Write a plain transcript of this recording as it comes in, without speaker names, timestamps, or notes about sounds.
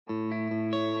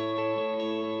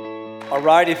All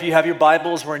right, if you have your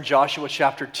Bibles, we're in Joshua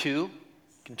chapter 2. You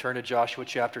can turn to Joshua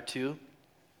chapter 2.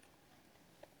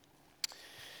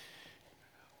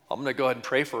 I'm going to go ahead and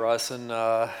pray for us, and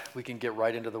we can get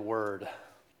right into the Word.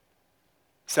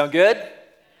 Sound good?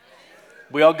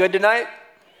 We all good tonight?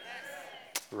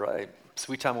 Right.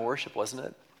 Sweet time of worship, wasn't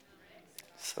it?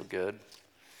 So good.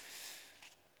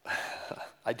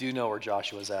 I do know where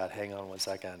Joshua's at. Hang on one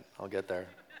second. I'll get there.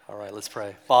 All right, let's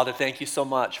pray. Father, thank you so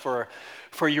much for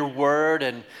your word,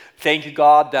 and thank you,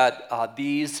 God, that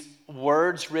these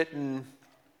words written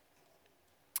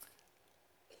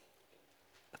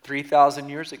 3,000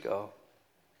 years ago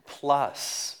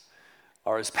plus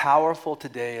are as powerful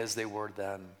today as they were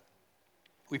then.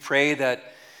 We pray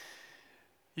that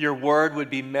your word would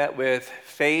be met with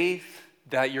faith,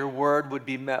 that your word would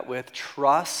be met with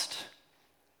trust,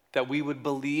 that we would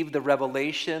believe the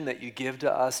revelation that you give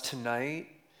to us tonight.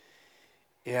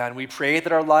 And we pray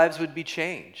that our lives would be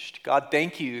changed. God,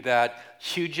 thank you that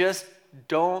you just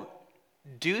don't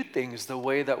do things the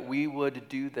way that we would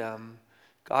do them.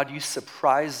 God, you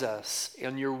surprise us,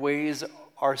 and your ways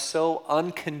are so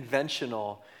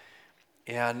unconventional.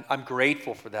 And I'm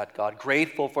grateful for that, God.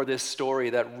 Grateful for this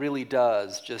story that really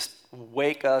does just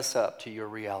wake us up to your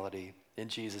reality. In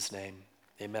Jesus' name,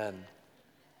 amen.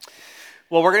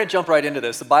 Well, we're going to jump right into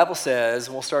this. The Bible says,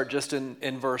 and we'll start just in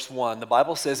verse 1. The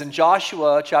Bible says, in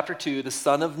Joshua chapter 2, the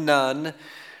son of Nun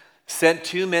sent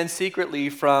 2 men secretly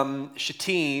from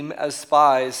Shittim as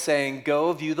spies, saying,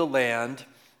 go view the land,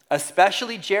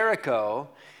 especially Jericho.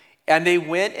 And they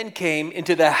went and came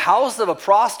into the house of a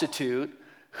prostitute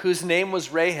whose name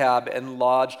was Rahab, and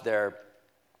lodged there.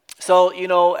 So,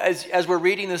 as we're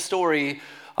reading this story,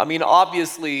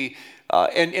 obviously,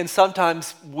 and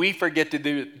sometimes we forget to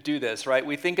do this, right?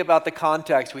 We think about the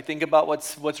context. We think about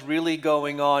what's really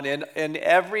going on. And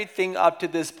everything up to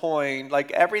this point,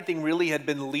 like everything really had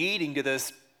been leading to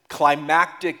this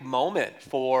climactic moment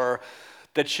for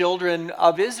the children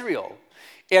of Israel.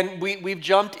 And we've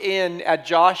jumped in at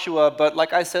Joshua, but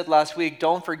like I said last week,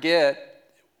 don't forget,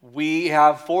 we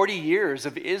have 40 years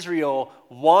of Israel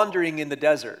wandering in the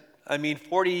desert.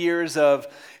 40 years of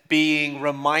being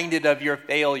reminded of your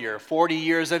failure. 40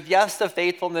 years of, yes, the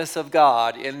faithfulness of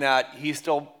God in that he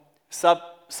still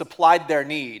supplied their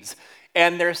needs.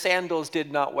 And their sandals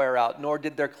did not wear out, nor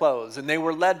did their clothes. And they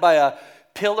were led by a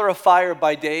pillar of fire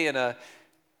by day and a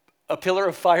pillar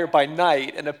of fire by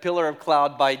night and a pillar of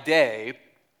cloud by day.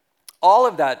 All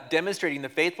of that demonstrating the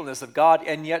faithfulness of God,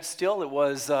 and yet still it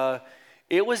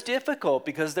was difficult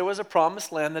because there was a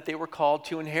promised land that they were called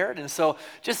to inherit. And so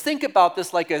just think about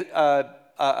this like a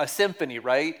symphony,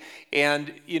 right?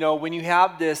 And, when you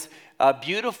have this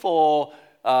beautiful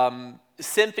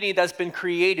symphony that's been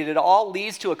created, it all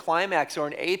leads to a climax or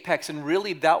an apex, and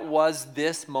really that was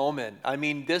this moment.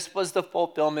 This was the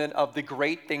fulfillment of the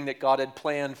great thing that God had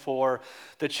planned for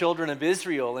the children of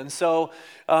Israel. And so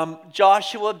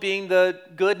Joshua, being the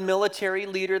good military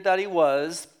leader that he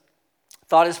was,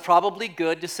 thought it's probably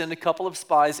good to send a couple of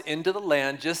spies into the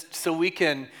land just so we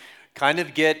can kind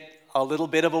of get a little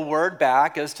bit of a word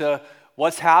back as to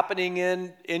what's happening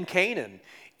in Canaan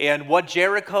and what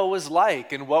Jericho was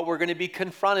like and what we're going to be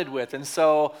confronted with. And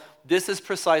so this is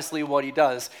precisely what he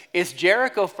does. It's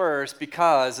Jericho first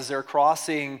because as they're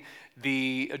crossing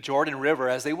the Jordan River,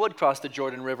 as they would cross the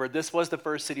Jordan River, this was the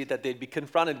first city that they'd be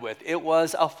confronted with. It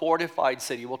was a fortified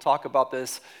city. We'll talk about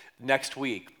this next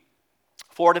week.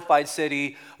 Fortified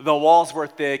city, the walls were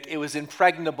thick, it was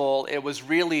impregnable, it was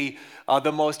really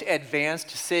the most advanced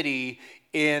city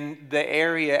in the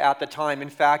area at the time. In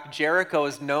fact, Jericho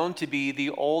is known to be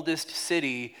the oldest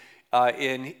city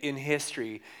in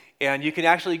history. And you can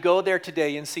actually go there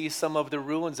today and see some of the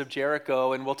ruins of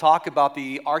Jericho, and we'll talk about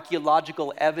the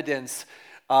archaeological evidence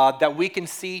that we can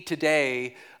see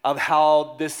today of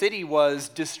how the city was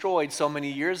destroyed so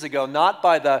many years ago, not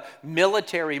by the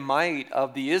military might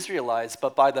of the Israelites,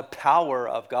 but by the power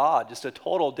of God, just a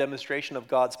total demonstration of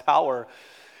God's power.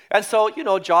 And so,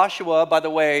 Joshua, by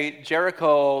the way,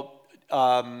 Jericho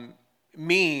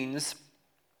means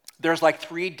there's like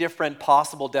 3 different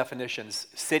possible definitions: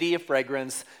 city of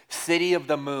fragrance, city of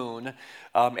the moon,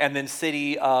 and then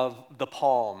city of the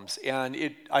palms.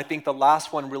 And I think the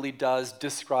last one really does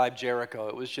describe Jericho.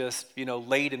 It was just,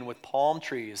 laden with palm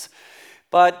trees.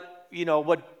 But,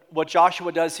 what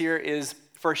Joshua does here is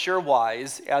for sure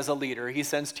wise as a leader. He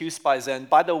sends 2 spies in.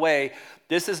 By the way,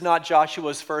 this is not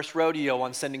Joshua's first rodeo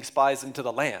on sending spies into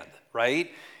the land,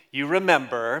 right? You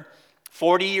remember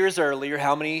 40 years earlier,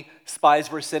 how many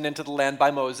spies were sent into the land by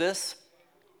Moses?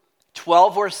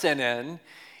 12 were sent in.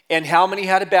 And how many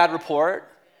had a bad report?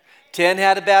 10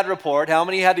 had a bad report. How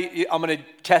many had I'm going to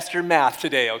test your math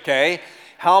today, okay?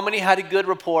 How many had a good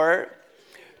report?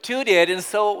 2 did. And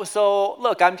so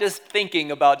look, I'm just thinking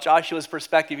about Joshua's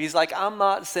perspective. He's like, I'm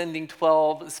not sending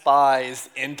 12 spies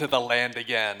into the land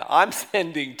again. I'm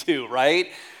sending 2,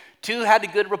 right? 2 had a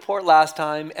good report last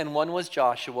time, and 1 was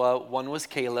Joshua, 1 was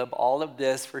Caleb. All of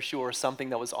this, for sure,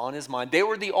 something that was on his mind. They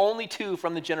were the only 2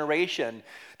 from the generation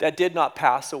that did not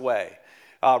pass away.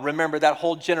 Remember, that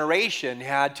whole generation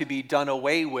had to be done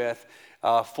away with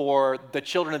for the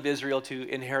children of Israel to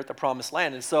inherit the promised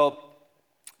land. And so,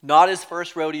 not his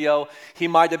first rodeo. He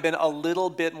might have been a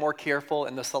little bit more careful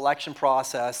in the selection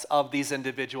process of these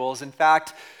individuals. In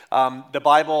fact, the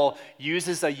Bible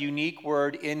uses a unique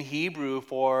word in Hebrew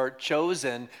for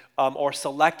chosen or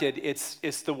selected.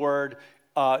 It's the word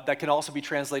that can also be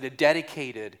translated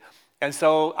dedicated. And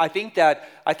so I think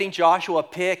Joshua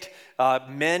picked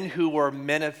men who were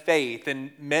men of faith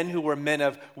and men who were men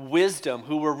of wisdom,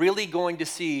 who were really going to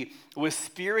see with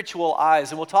spiritual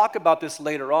eyes. And we'll talk about this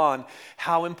later on,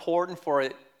 how important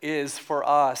it is for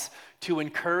us to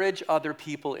encourage other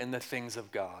people in the things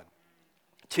of God,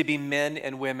 to be men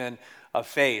and women of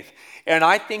faith. And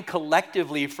I think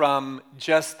collectively, from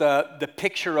just the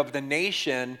picture of the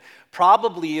nation,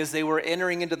 probably as they were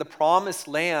entering into the promised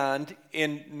land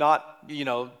in not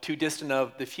too distant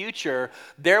of the future,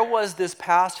 there was this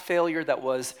past failure that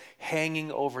was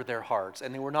hanging over their hearts,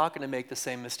 and they were not going to make the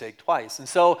same mistake twice. And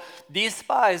so these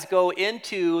spies go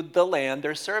into the land,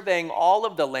 they're surveying all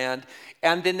of the land,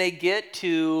 and then they get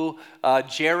to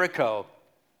Jericho.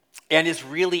 And it's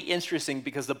really interesting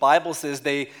because the Bible says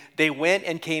they went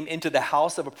and came into the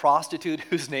house of a prostitute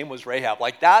whose name was Rahab.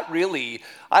 Like that really,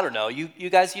 I don't know, you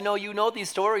guys, you know these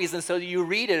stories, and so you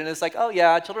read it and it's like, oh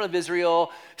yeah, children of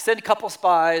Israel send a couple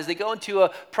spies, they go into a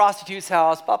prostitute's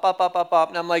house, pop, pop, pop, pop, pop,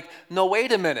 and I'm like, no,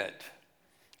 wait a minute.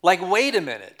 Like, wait a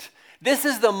minute. This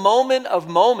is the moment of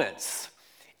moments.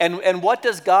 And what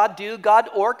does God do? God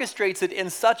orchestrates it in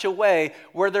such a way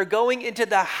where they're going into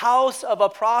the house of a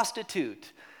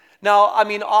prostitute. Now, I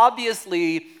mean,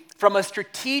 obviously, from a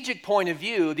strategic point of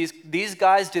view, these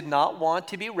guys did not want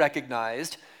to be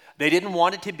recognized. They didn't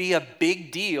want it to be a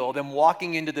big deal, them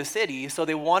walking into the city, so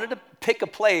they wanted to pick a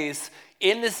place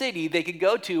in the city they could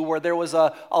go to where there was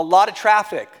a lot of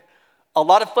traffic, a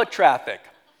lot of foot traffic,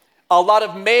 a lot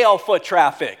of male foot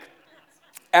traffic.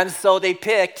 And so they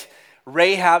picked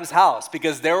Rahab's house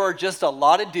because there were just a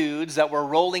lot of dudes that were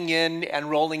rolling in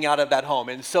and rolling out of that home.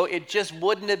 And so it just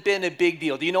wouldn't have been a big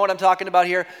deal. Do you know what I'm talking about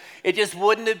here? It just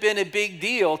wouldn't have been a big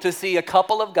deal to see a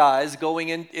couple of guys going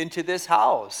into this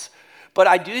house. But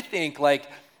I do think,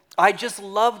 I just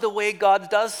love the way God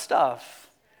does stuff,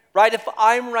 right? If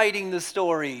I'm writing the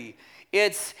story,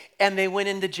 and they went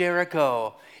into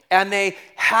Jericho, and they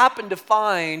happened to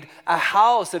find a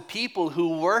house of people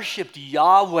who worshiped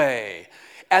Yahweh.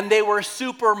 And they were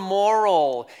super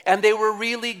moral, and they were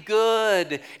really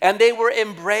good, and they were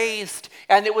embraced,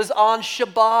 and it was on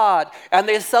Shabbat, and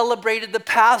they celebrated the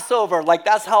Passover. Like,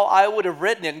 that's how I would have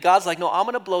written it. And God's like, no, I'm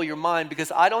going to blow your mind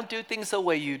because I don't do things the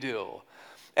way you do.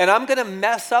 And I'm going to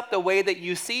mess up the way that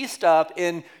you see stuff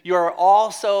in your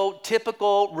also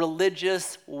typical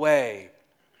religious way.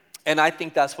 And I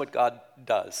think that's what God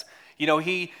does.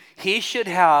 He should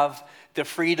have the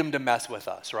freedom to mess with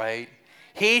us, right?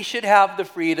 He should have the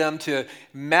freedom to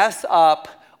mess up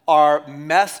our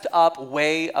messed up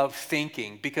way of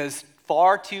thinking, because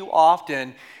far too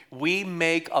often we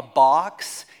make a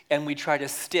box and we try to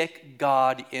stick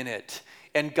God in it.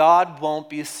 And God won't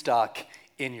be stuck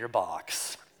in your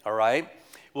box, all right?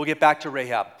 We'll get back to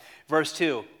Rahab. Verse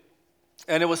 2.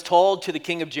 And it was told to the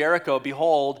king of Jericho,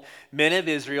 behold, men of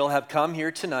Israel have come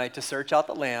here tonight to search out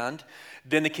the land.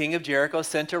 Then the king of Jericho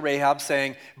sent to Rahab,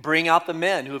 saying, bring out the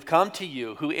men who have come to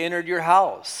you, who entered your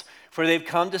house, for they've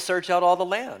come to search out all the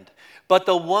land. But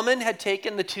the woman had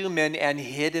taken the 2 men and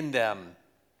hidden them,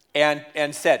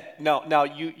 and said, now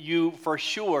you for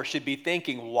sure should be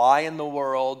thinking, why in the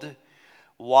world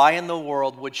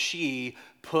would she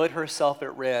put herself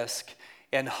at risk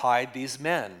and hide these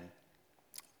men?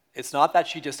 It's not that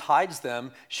she just hides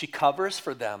them, she covers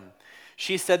for them.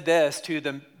 She said this to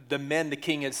the men the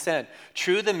king had sent.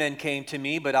 True, the men came to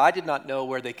me, but I did not know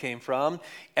where they came from.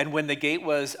 And when the gate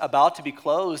was about to be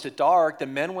closed at dark, the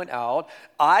men went out.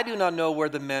 I do not know where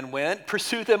the men went.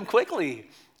 Pursue them quickly,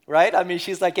 right? I mean,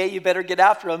 she's like, hey, you better get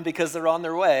after them because they're on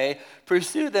their way.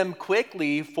 Pursue them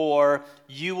quickly, for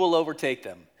you will overtake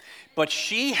them. But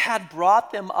she had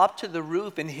brought them up to the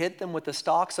roof and hid them with the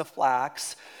stalks of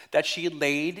flax that she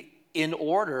laid in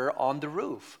order on the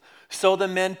roof. So the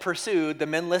men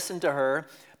listened to her.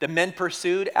 The men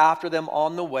pursued after them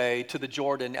on the way to the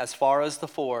Jordan as far as the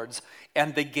fords,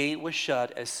 and the gate was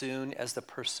shut as soon as the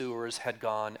pursuers had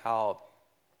gone out.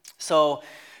 So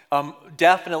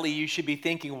definitely you should be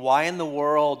thinking, why in the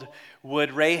world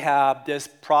would Rahab, this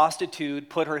prostitute,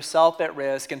 put herself at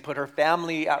risk and put her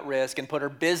family at risk and put her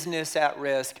business at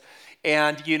risk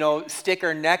and, stick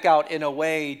her neck out in a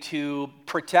way to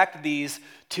protect these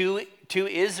two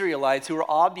Israelites who were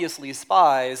obviously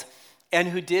spies and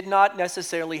who did not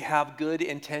necessarily have good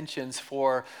intentions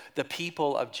for the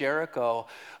people of Jericho.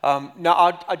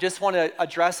 Now, I just want to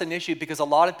address an issue because a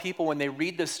lot of people, when they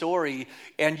read the story,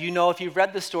 and if you've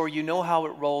read the story, you know how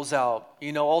it rolls out.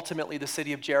 Ultimately the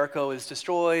city of Jericho is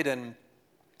destroyed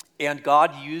and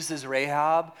God uses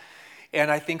Rahab.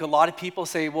 And I think a lot of people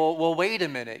say, well, wait a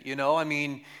minute,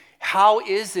 how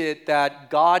is it that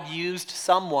God used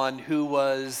someone who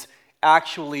was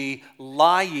actually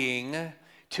lying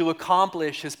to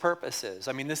accomplish his purposes?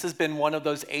 This has been one of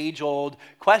those age-old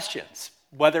questions.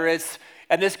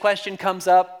 And this question comes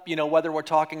up, whether we're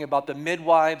talking about the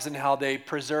midwives and how they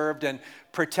preserved and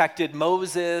protected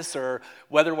Moses, or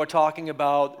whether we're talking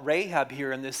about Rahab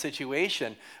here in this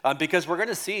situation. Because we're going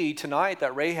to see tonight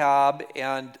that Rahab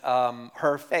and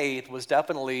her faith was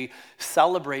definitely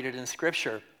celebrated in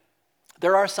Scripture.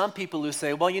 There are some people who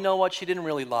say, well, you know what, she didn't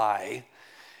really lie.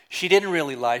 She didn't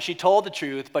really lie. She told the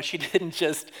truth, but she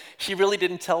really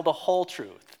didn't tell the whole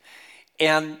truth.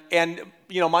 And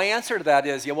my answer to that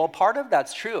is, part of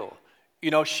that's true.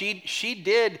 She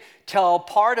did tell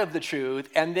part of the truth,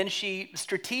 and then she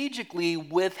strategically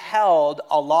withheld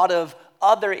a lot of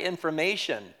other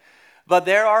information. But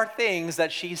there are things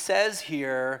that she says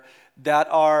here that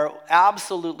are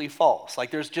absolutely false.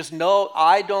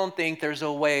 I don't think there's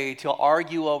a way to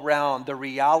argue around the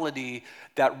reality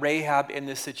that Rahab in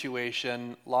this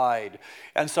situation lied.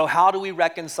 And so how do we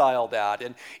reconcile that?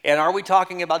 And are we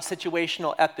talking about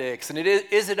situational ethics? And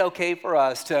is it okay for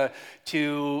us to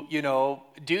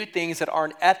do things that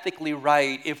aren't ethically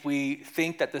right if we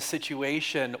think that the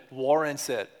situation warrants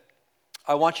it?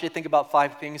 I want you to think about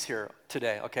 5 things here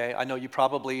today, okay? I know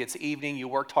it's evening, you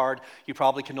worked hard, you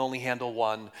probably can only handle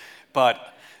one, but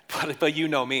you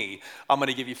know me, I'm going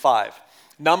to give you 5.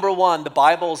 Number 1, the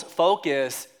Bible's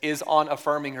focus is on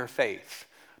affirming her faith.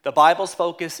 The Bible's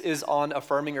focus is on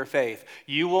affirming her faith.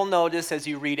 You will notice as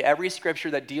you read every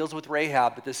scripture that deals with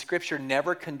Rahab that the scripture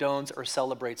never condones or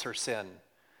celebrates her sin.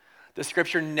 The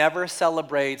scripture never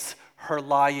celebrates her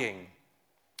lying.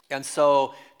 And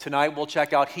so tonight we'll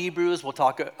check out Hebrews. We'll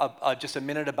talk just a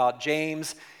minute about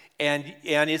James. And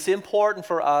it's important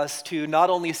for us to not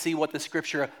only see what the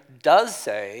scripture does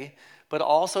say, but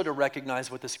also to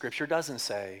recognize what the scripture doesn't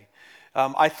say.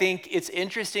 I think it's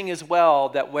interesting as well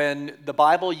that when the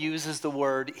Bible uses the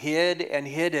word hid and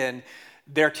hidden,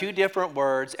 they're 2 different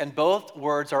words, and both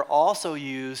words are also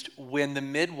used when the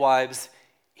midwives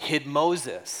hid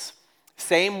Moses.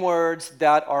 Same words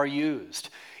that are used.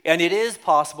 And it is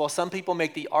possible, some people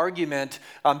make the argument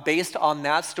based on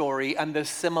that story and the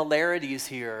similarities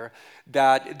here,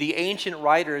 that the ancient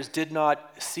writers did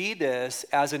not see this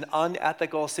as an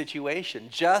unethical situation,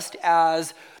 just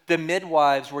as the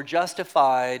midwives were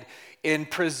justified in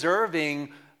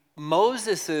preserving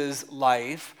Moses'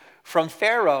 life from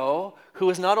Pharaoh, who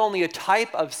was not only a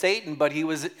type of Satan, but he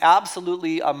was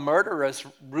absolutely a murderous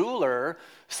ruler,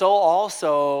 so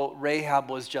also Rahab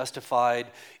was justified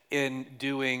in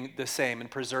doing the same, in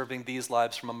preserving these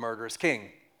lives from a murderous king.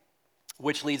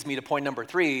 Which leads me to point number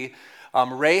 3.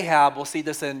 Rahab, we'll see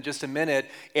this in just a minute,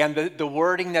 and the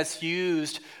wording that's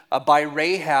used by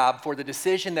Rahab for the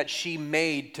decision that she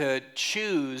made to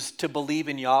choose to believe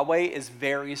in Yahweh is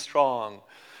very strong.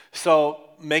 So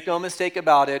make no mistake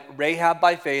about it, Rahab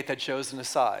by faith had chosen a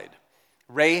side.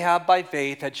 Rahab by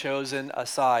faith had chosen a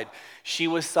side. She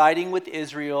was siding with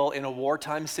Israel in a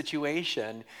wartime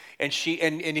situation, and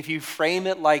if you frame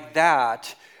it like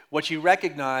that, what you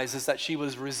recognize is that she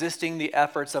was resisting the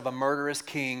efforts of a murderous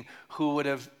king who would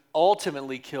have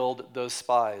ultimately killed those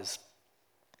spies.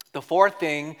 The 4th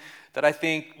thing that I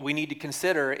think we need to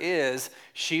consider is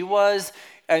she was,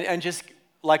 and just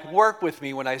work with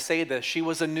me when I say this, she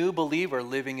was a new believer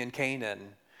living in Canaan.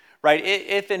 Right?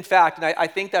 If in fact, and I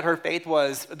think that her faith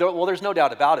was, there's no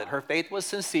doubt about it, her faith was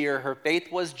sincere, her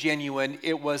faith was genuine,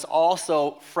 it was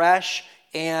also fresh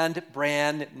and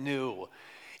brand new.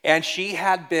 And she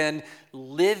had been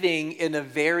living in a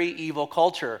very evil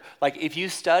culture. If you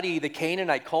study the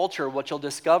Canaanite culture, what you'll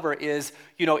discover is,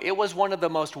 it was one of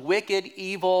the most wicked,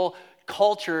 evil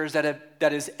cultures that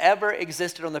has ever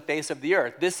existed on the face of the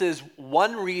earth. This is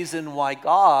one reason why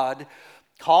God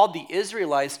called the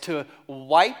Israelites to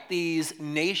wipe these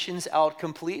nations out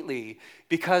completely,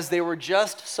 because they were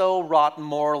just so rotten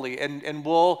morally, and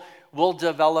we'll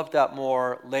develop that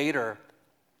more later.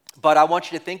 But I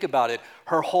want you to think about it.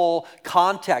 Her whole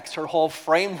context, her whole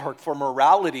framework for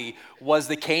morality was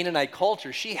the Canaanite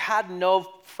culture. She had no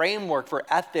framework for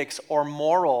ethics or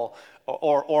moral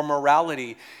or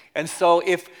morality. And so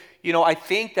I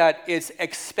think that it's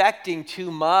expecting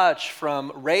too much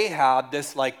from Rahab,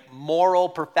 this like moral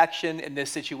perfection in this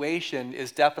situation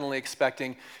is definitely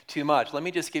expecting too much. Let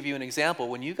me just give you an example.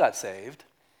 When you got saved,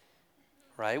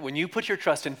 right? When you put your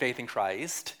trust and faith in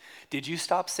Christ, did you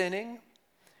stop sinning?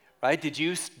 Right? Did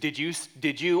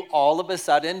you all of a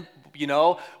sudden,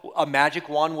 a magic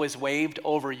wand was waved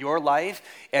over your life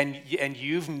and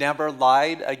you've never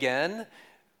lied again?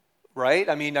 Right?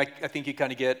 I mean, I think you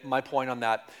kind of get my point on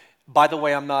that. By the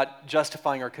way, I'm not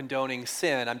justifying or condoning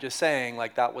sin. I'm just saying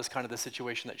like that was kind of the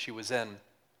situation that she was in.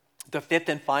 The fifth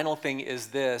and final thing is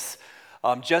this.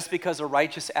 Just because a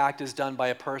righteous act is done by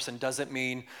a person doesn't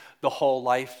mean the whole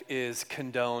life is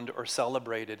condoned or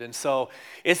celebrated. And so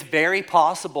it's very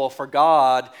possible for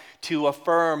God to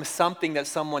affirm something that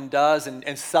someone does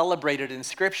and celebrate it in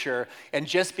Scripture. And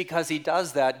just because he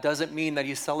does that doesn't mean that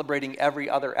he's celebrating every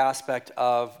other aspect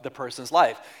of the person's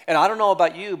life. And I don't know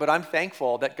about you, but I'm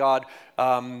thankful that God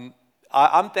affirms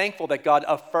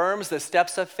the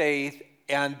steps of faith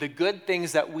and the good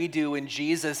things that we do in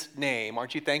Jesus' name.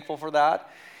 Aren't you thankful for that?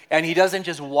 And he doesn't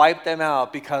just wipe them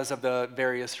out because of the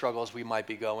various struggles we might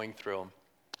be going through.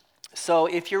 So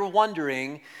if you're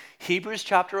wondering, Hebrews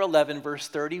chapter 11, verse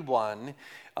 31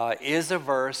 is a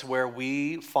verse where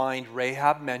we find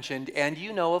Rahab mentioned. And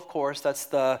of course, that's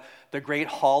the great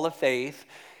hall of faith.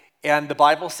 And the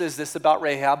Bible says this about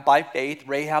Rahab: by faith,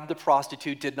 Rahab the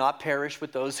prostitute did not perish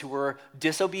with those who were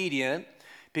disobedient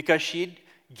because she'd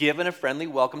given a friendly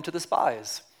welcome to the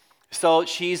spies. So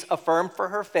she's affirmed for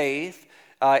her faith,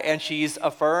 and she's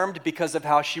affirmed because of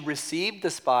how she received the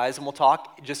spies, and we'll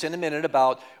talk just in a minute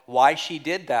about why she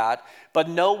did that, but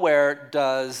nowhere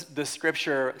does the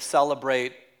Scripture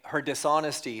celebrate her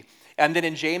dishonesty. And then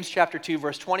in James chapter 2,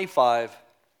 verse 25,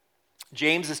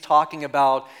 James is talking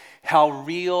about how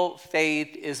real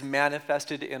faith is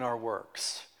manifested in our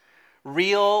works.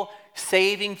 Real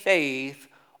saving faith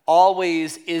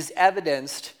always is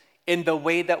evidenced in the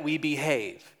way that we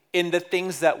behave, in the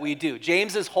things that we do.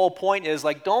 James's whole point is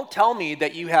like, don't tell me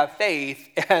that you have faith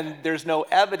and there's no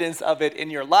evidence of it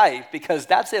in your life, because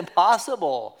that's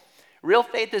impossible. Real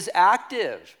faith is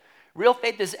active. Real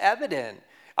faith is evident.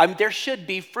 There should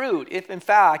be fruit if, in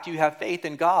fact, you have faith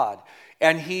in God.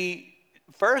 And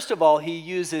first of all, he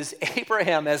uses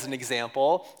Abraham as an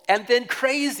example, and then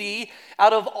crazy,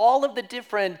 out of all of the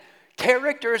different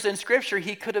characters in Scripture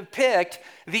he could have picked,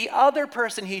 the other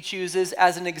person he chooses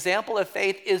as an example of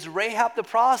faith is Rahab the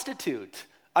prostitute.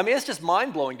 I mean, it's just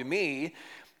mind-blowing to me.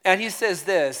 And he says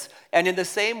this, and in the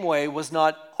same way was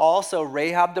not also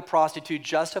Rahab the prostitute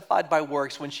justified by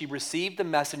works when she received the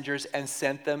messengers and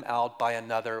sent them out by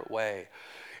another way.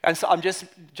 And so I'm just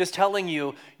telling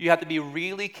you, you have to be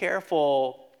really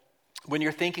careful when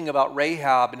you're thinking about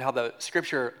Rahab and how the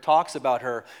Scripture talks about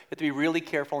her. You have to be really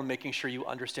careful in making sure you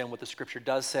understand what the Scripture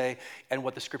does say and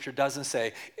what the Scripture doesn't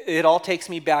say. It all takes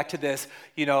me back to this,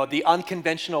 the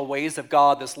unconventional ways of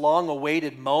God, this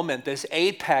long-awaited moment, this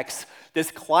apex, this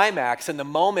climax, and the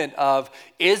moment of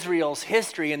Israel's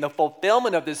history and the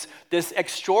fulfillment of this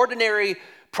extraordinary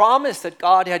promise that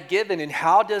God had given. And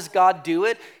how does God do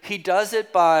it? He does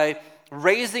it by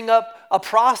raising up a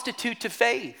prostitute to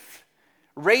faith.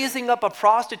 Raising up a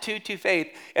prostitute to faith.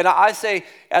 And I say,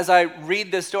 as I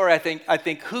read this story, I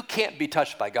think, who can't be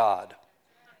touched by God?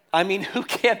 I mean, who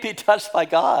can't be touched by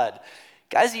God?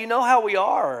 Guys, you know how we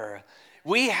are.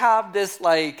 We have this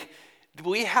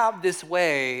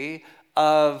way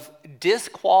of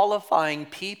disqualifying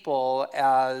people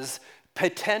as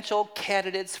potential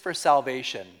candidates for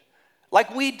salvation.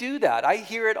 Like, we do that. I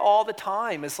hear it all the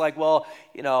time. It's like, well,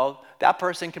 that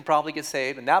person can probably get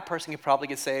saved, and that person can probably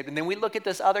get saved. And then we look at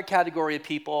this other category of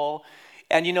people,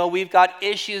 and we've got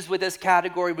issues with this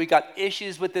category, we've got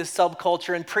issues with this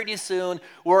subculture, and pretty soon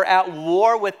we're at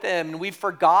war with them, and we've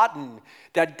forgotten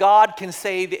that God can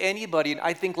save anybody. And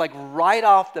I think right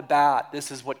off the bat,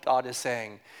 this is what God is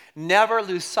saying. Never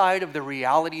lose sight of the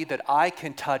reality that I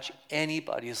can touch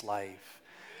anybody's life.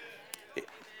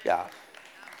 Yeah.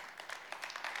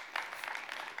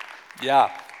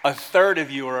 Yeah, a third of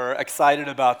you are excited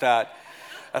about that.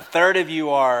 A third of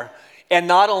you are. And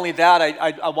not only that,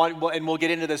 I want, and we'll get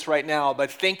into this right now,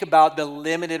 but think about the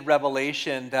limited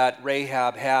revelation that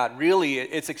Rahab had. Really,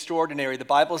 it's extraordinary. The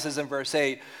Bible says in verse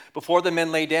 8, before the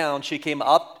men lay down, she came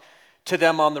up to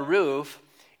them on the roof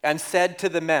and said to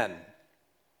the men,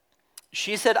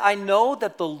 she said, I know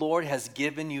that the Lord has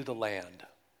given you the land.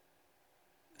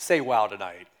 Say wow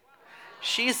tonight.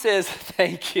 She says,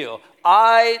 thank you.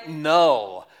 I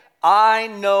know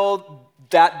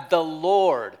that the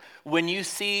Lord, when you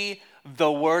see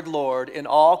the word Lord in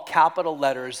all capital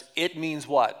letters, it means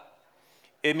what?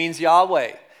 It means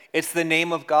Yahweh. It's the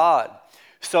name of God.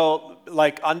 So,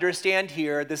 understand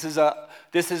here, this is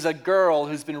a girl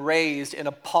who's been raised in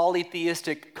a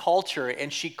polytheistic culture,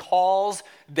 and she calls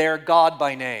their God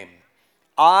by name.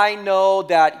 I know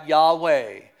that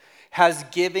Yahweh has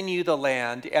given you the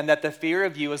land, and that the fear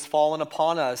of you has fallen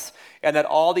upon us, and that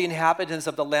all the inhabitants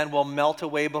of the land will melt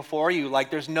away before you.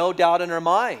 There's no doubt in her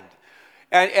mind.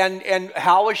 And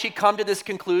how has she come to this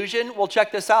conclusion? Well,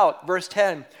 check this out. Verse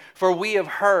 10, for we have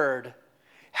heard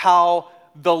how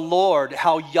the Lord,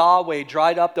 how Yahweh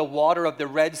dried up the water of the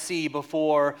Red Sea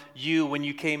before you when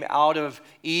you came out of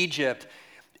Egypt,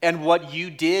 and what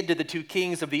you did to the two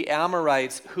kings of the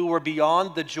Amorites who were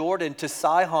beyond the Jordan, to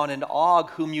Sihon and Og,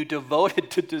 whom you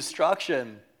devoted to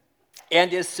destruction.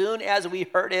 And as soon as we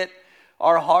heard it,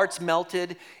 our hearts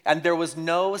melted, and there was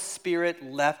no spirit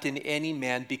left in any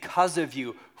man because of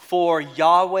you. For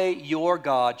Yahweh your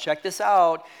God, check this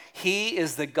out, he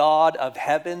is the God of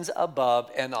heavens above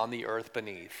and on the earth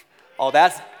beneath. Oh,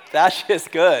 that's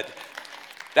just good.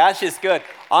 That's just good.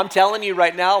 I'm telling you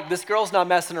right now, this girl's not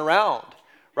messing around,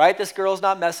 right? This girl's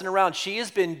not messing around. She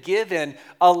has been given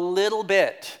a little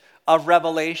bit of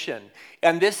revelation.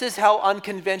 And this is how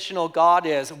unconventional God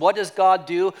is. What does God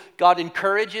do? God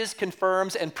encourages,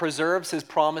 confirms, and preserves his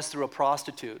promise through a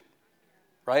prostitute,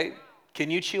 right?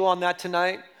 Can you chew on that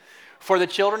tonight? For the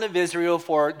children of Israel,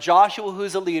 for Joshua,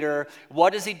 who's a leader,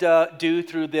 what does he do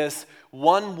through this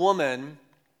one woman,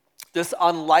 this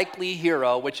unlikely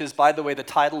hero, which is, by the way, the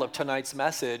title of tonight's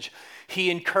message? He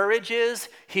encourages,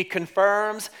 he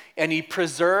confirms, and he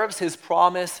preserves his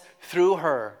promise through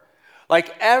her.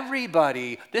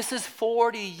 Everybody, this is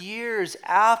 40 years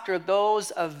after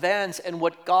those events, and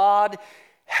what God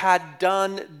had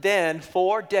done then,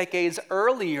 4 decades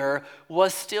earlier,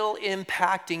 was still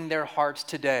impacting their hearts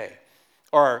today.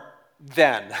 Or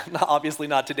then, obviously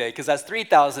not today, because that's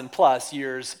 3,000 plus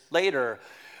years later.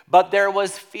 But there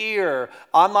was fear.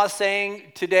 I'm not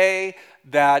saying today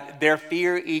that their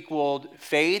fear equaled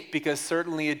faith, because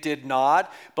certainly it did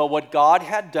not. But what God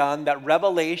had done, that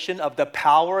revelation of the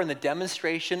power and the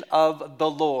demonstration of the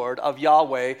Lord, of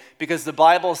Yahweh, because the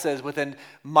Bible says with a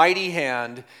mighty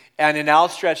hand and an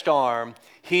outstretched arm,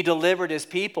 he delivered his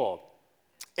people.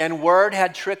 And word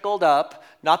had trickled up,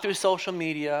 not through social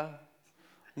media,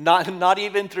 not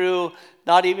even through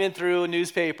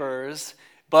newspapers,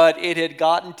 but it had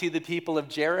gotten to the people of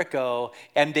Jericho,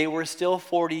 and they were still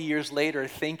 40 years later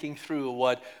thinking through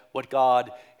what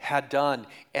God had done.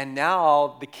 And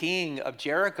now the king of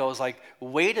Jericho is like,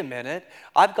 wait a minute,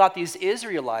 I've got these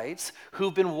Israelites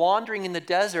who've been wandering in the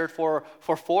desert for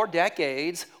 4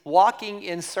 decades, walking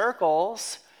in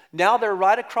circles. Now they're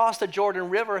right across the Jordan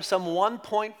River, some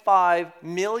 1.5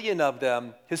 million of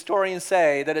them. Historians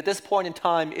say that at this point in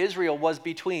time, Israel was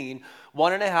between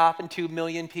 1.5 and 2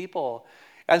 million people.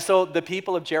 And so the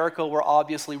people of Jericho were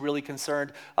obviously really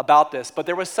concerned about this. But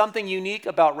there was something unique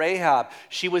about Rahab.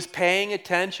 She was paying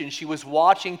attention. She was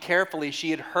watching carefully.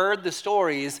 She had heard the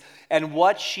stories, and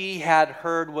what she had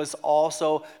heard was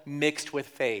also mixed with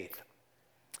faith,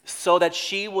 so that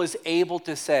she was able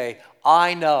to say,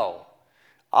 I know.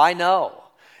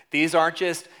 These aren't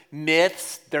just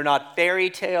myths. They're not fairy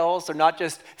tales. They're not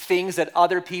just things that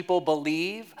other people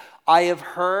believe. I have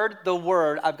heard the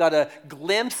word. I've got a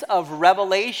glimpse of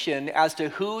revelation as to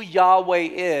who Yahweh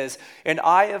is, and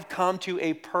I have come to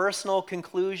a personal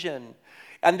conclusion.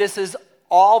 And this is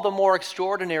all the more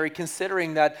extraordinary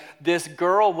considering that this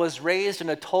girl was raised in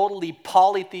a totally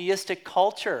polytheistic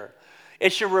culture.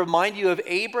 It should remind you of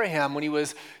Abraham when he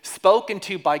was spoken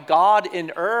to by God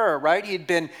in Ur, right? He'd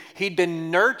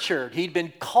been nurtured, he'd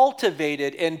been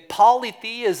cultivated in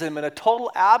polytheism and a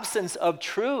total absence of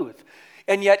truth.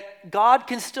 And yet God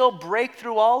can still break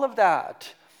through all of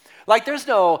that.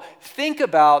 Think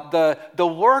about the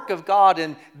work of God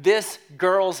in this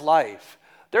girl's life.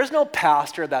 There's no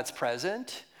pastor that's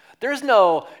present. There's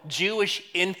no Jewish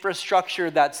infrastructure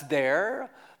that's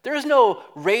there. There's no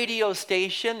radio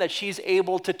station that she's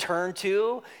able to turn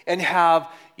to and have,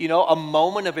 a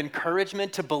moment of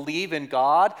encouragement to believe in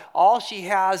God. All she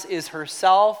has is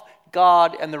herself,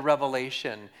 God, and the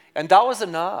revelation. And that was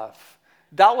enough.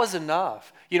 That was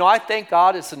enough. I thank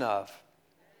God it's enough.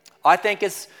 I think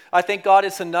God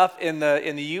is enough in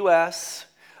the U.S.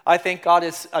 I think God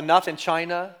is enough in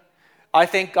China. I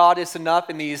think God is enough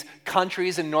in these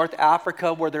countries in North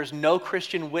Africa where there's no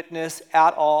Christian witness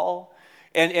at all.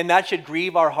 And that should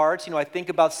grieve our hearts. I think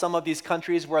about some of these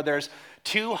countries where there's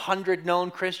 200 known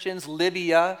Christians,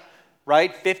 Libya,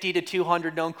 right? 50 to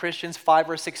 200 known Christians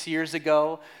 5 or 6 years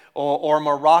ago, or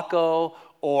Morocco,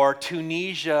 or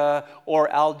Tunisia,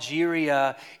 or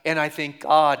Algeria. And I think,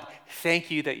 God, thank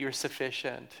you that you're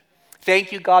sufficient.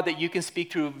 Thank you, God, that you can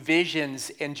speak through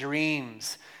visions and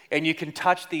dreams, and you can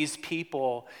touch these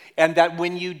people, and that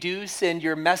when you do send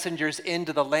your messengers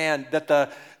into the land, that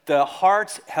the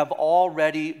hearts have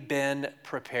already been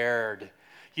prepared.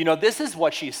 You know, this is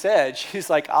what she said. She's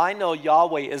like, I know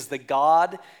Yahweh is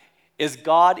God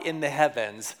in the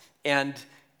heavens and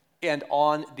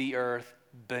on the earth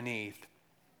beneath.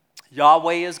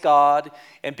 Yahweh is God,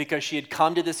 and because she had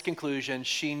come to this conclusion,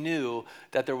 she knew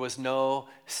that there was no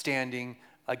standing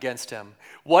against him.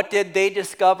 What did they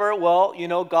discover? Well, you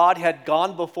know, God had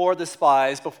gone before the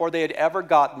spies, before they had ever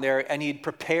gotten there, and he'd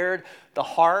prepared the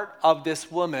heart of this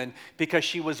woman because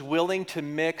she was willing to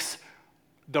mix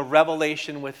the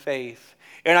revelation with faith.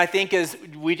 And I think as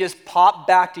we just pop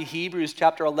back to Hebrews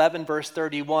chapter 11, verse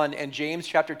 31, and James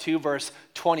chapter 2, verse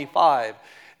 25,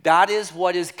 that is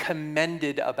what is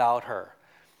commended about her.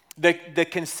 The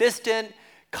consistent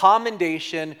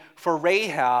commendation for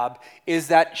Rahab is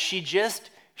that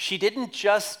she didn't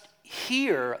just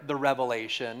hear the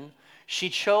revelation, she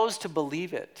chose to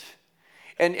believe it.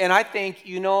 And I think,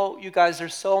 you know, you guys,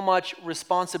 there's so much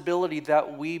responsibility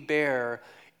that we bear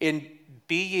in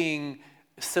being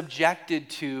subjected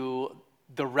to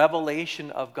the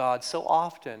revelation of God so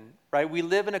often, right? We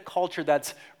live in a culture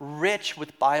that's rich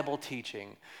with Bible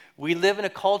teaching. We live in a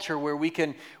culture where we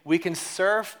can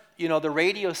surf, you know, the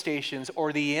radio stations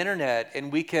or the internet,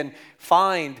 and we can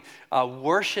find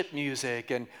worship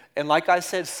music and like I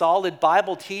said, solid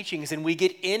Bible teachings, and we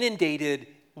get inundated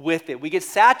with it. We get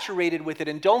saturated with it,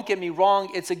 and don't get me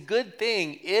wrong, it's a good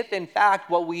thing if in fact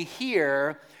what we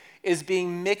hear is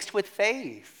being mixed with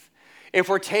faith. If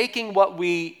we're taking what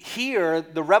we hear,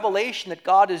 the revelation that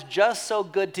God is just so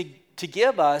good to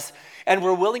give us, and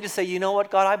we're willing to say, you know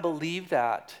what, God, I believe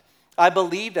that. I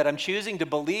believe that. I'm choosing to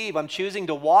believe. I'm choosing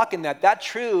to walk in that. That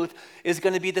truth is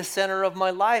going to be the center of my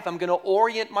life. I'm going to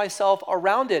orient myself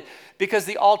around it, because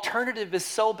the alternative is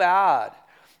so bad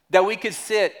that we could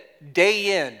sit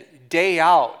day in, day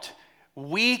out,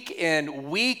 week in,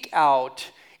 week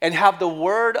out, and have the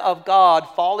word of God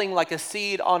falling like a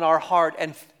seed on our heart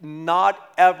and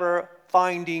not ever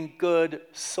finding good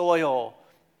soil.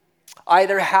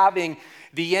 Either having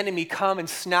the enemy come and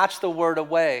snatch the word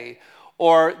away,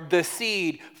 or the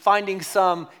seed finding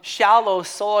some shallow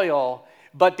soil,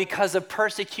 but because of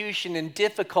persecution and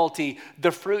difficulty,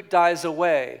 the fruit dies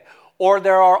away. Or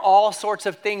there are all sorts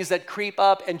of things that creep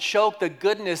up and choke the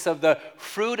goodness of the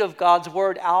fruit of God's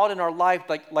word out in our life,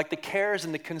 like the cares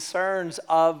and the concerns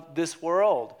of this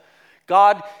world.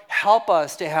 God, help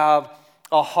us to have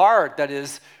a heart that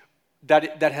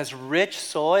has rich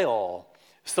soil,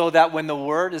 so that when the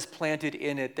word is planted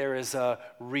in it, there's a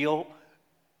real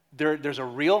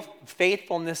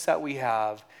faithfulness that we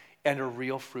have, and a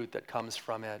real fruit that comes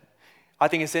from it. I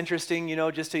think it's interesting, you know,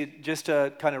 just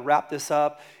to kind of wrap this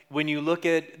up. When you look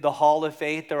at the Hall of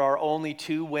Faith, there are only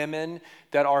 2 women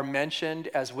that are mentioned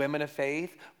as women of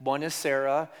faith. One is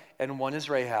Sarah and one is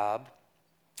Rahab.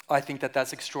 I think that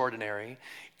that's extraordinary.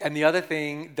 And the other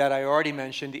thing that I already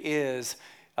mentioned is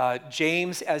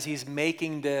James, as he's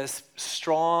making this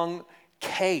strong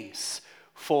case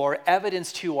for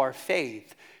evidence to our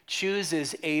faith,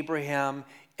 chooses Abraham,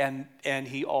 and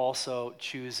he also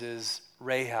chooses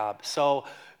Rahab.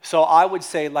 So I would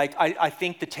say, like, I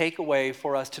think the takeaway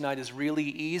for us tonight is really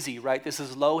easy, right? This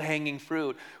is low-hanging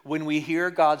fruit. When we hear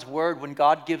God's word, when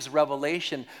God gives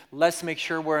revelation, let's make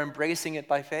sure we're embracing it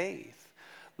by faith.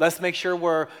 Let's make sure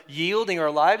we're yielding our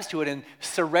lives to it and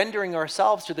surrendering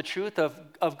ourselves to the truth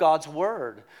of God's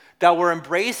word. That we're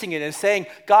embracing it and saying,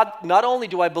 God, not only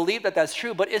do I believe that that's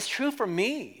true, but it's true for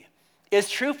me. It's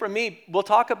true for me. We'll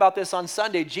talk about this on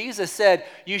Sunday. Jesus said,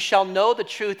 you shall know the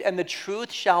truth, and the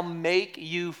truth shall make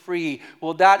you free.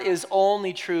 Well, that is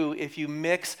only true if you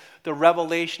mix the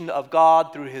revelation of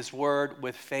God through his word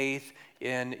with faith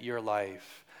in your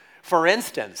life. For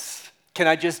instance,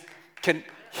 amen.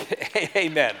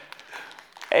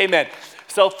 Amen.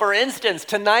 So for instance,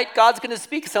 tonight God's going to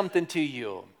speak something to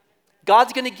you.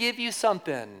 God's going to give you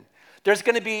something. There's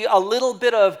going to be a little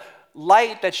bit of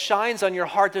light that shines on your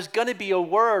heart. There's going to be a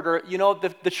word, or, you know,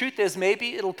 the truth is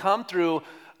maybe it'll come through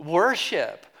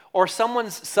worship, or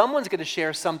someone's going to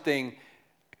share something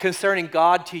concerning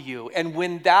God to you. And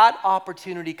when that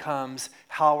opportunity comes,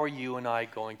 how are you and I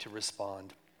going to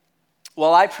respond?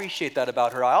 Well, I appreciate that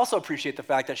about her. I also appreciate the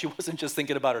fact that she wasn't just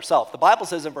thinking about herself. The Bible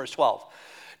says in verse 12,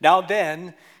 now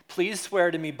then, please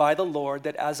swear to me by the Lord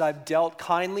that as I've dealt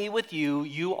kindly with you,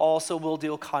 you also will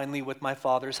deal kindly with my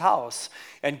father's house,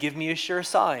 and give me a sure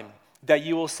sign that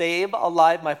you will save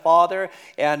alive my father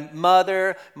and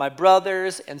mother, my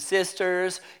brothers and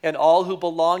sisters, and all who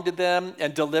belong to them,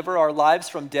 and deliver our lives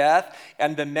from death.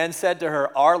 And the men said to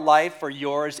her, our life for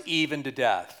yours, even to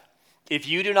death. If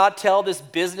you do not tell this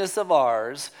business of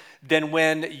ours, then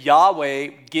when Yahweh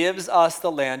gives us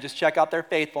the land," just check out their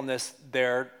faithfulness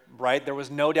there, right? There was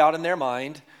no doubt in their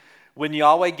mind. "When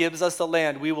Yahweh gives us the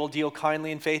land, we will deal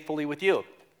kindly and faithfully with you."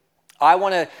 I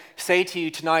want to say to you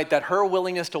tonight that her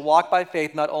willingness to walk by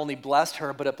faith not only blessed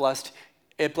her, but it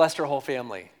blessed her whole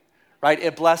family, right?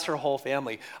 It blessed her whole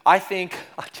family. I think,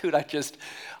 dude,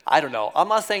 I don't know. I'm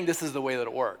not saying this is the way that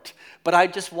it worked, but I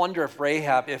just wonder if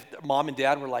mom and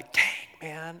dad were like, dang,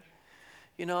 man,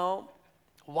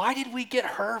 why did we get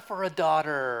her for a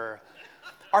daughter?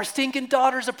 Our stinking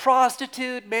daughter's a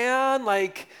prostitute, man.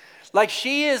 Like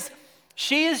she is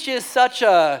just such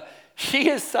a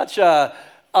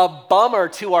bummer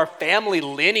to our family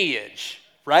lineage,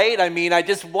 right? I mean, I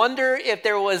just wonder if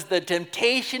there was the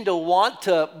temptation to want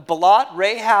to blot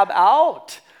Rahab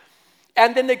out.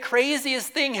 And then the craziest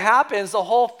thing happens, the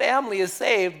whole family is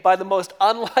saved by the most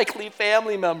unlikely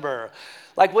family member.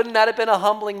 Like, wouldn't that have been a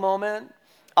humbling moment?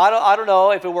 I don't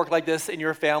know if it worked like this in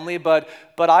your family, but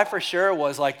I for sure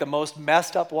was like the most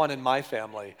messed up one in my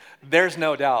family. There's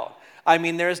no doubt. I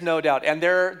mean, there's no doubt. And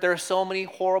there are so many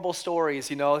horrible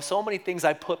stories, so many things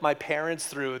I put my parents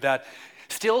through that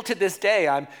still to this day,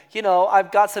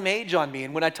 I've got some age on me.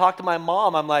 And when I talk to my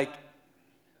mom, I'm like,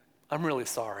 I'm really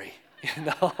sorry,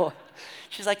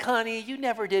 She's like, honey, you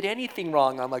never did anything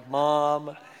wrong. I'm like,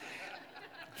 Mom,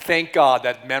 thank God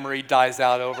that memory dies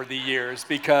out over the years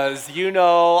because,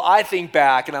 I think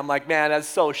back and I'm like, man, that's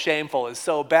so shameful. It's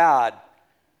so bad.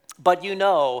 But it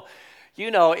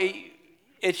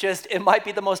might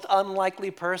be the most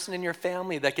unlikely person in your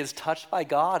family that gets touched by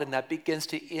God and that begins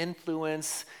to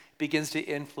influence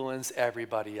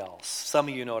everybody else. Some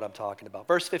of you know what I'm talking about.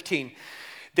 Verse 15,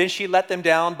 then she let them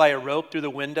down by a rope through the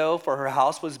window, for her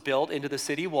house was built into the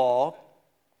city wall,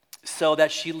 so that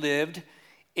she lived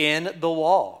in the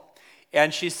wall.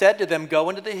 And she said to them, go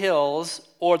into the hills,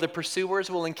 or the pursuers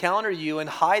will encounter you, and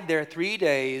hide there 3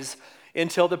 days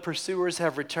until the pursuers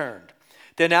have returned.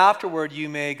 Then afterward you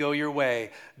may go your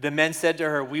way. The men said to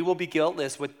her, we will be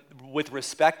guiltless with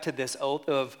respect to this oath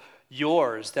of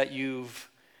yours that you've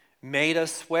made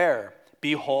us swear.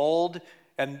 Behold,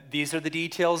 and these are the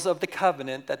details of the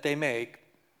covenant that they make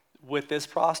with this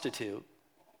prostitute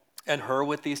and her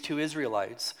with these two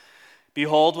Israelites.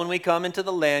 Behold, when we come into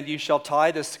the land, you shall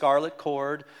tie the scarlet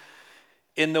cord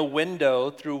in the window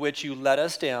through which you let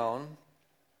us down,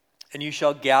 and you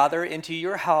shall gather into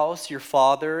your house your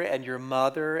father and your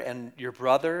mother and your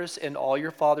brothers and all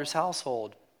your father's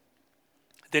household.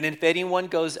 Then if anyone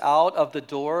goes out of the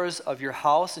doors of your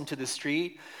house into the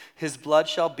street, his blood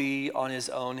shall be on his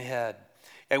own head,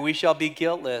 and we shall be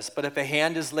guiltless. But if a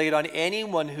hand is laid on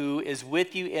anyone who is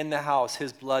with you in the house,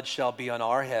 his blood shall be on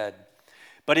our head.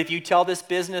 But if you tell this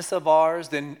business of ours,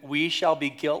 then we shall be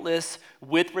guiltless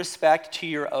with respect to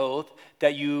your oath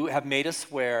that you have made us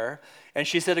swear. And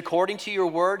she said, according to your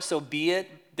word, so be it.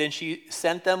 Then she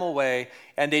sent them away,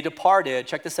 and they departed.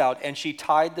 Check this out. And she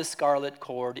tied the scarlet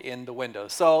cord in the window.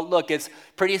 So look, it's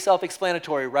pretty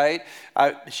self-explanatory, right?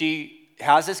 She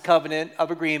has this covenant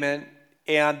of agreement,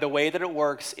 and the way that it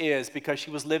works is because she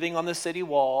was living on the city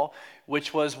wall,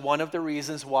 which was one of the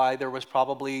reasons why there was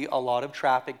probably a lot of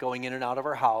traffic going in and out of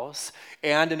her house,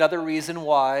 and another reason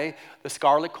why the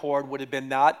scarlet cord would have been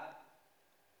not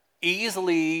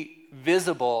easily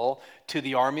visible to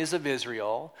the armies of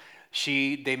Israel.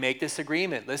 They make this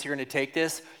agreement. Listen, you're going to take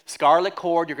this scarlet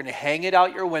cord, you're going to hang it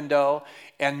out your window,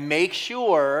 and make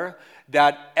sure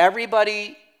that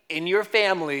everybody in your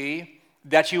family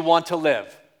that you want to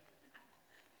live.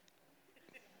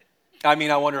 I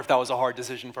mean, I wonder if that was a hard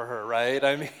decision for her, right?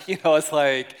 I mean, it's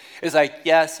like,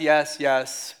 yes, yes,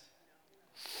 yes.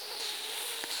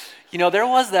 There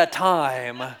was that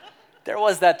time,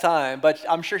 but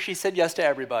I'm sure she said yes to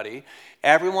everybody.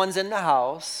 Everyone's in the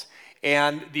house,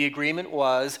 and the agreement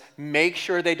was make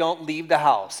sure they don't leave the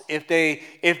house. If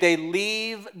they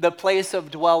leave the place of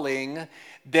dwelling,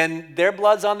 then their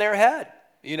blood's on their head.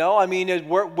 I mean,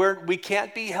 we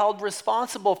can't be held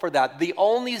responsible for that. The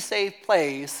only safe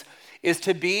place is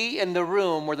to be in the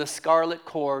room where the scarlet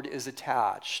cord is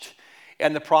attached.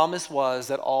 And the promise was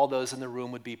that all those in the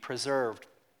room would be preserved.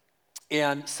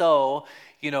 And so,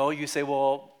 you say,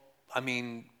 well, I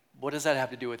mean, what does that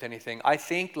have to do with anything? I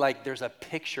think there's a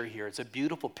picture here. It's a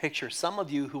beautiful picture. Some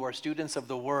of you who are students of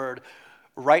the word,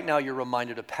 right now you're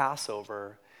reminded of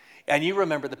Passover. And you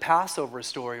remember the Passover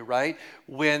story, right?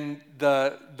 When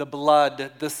the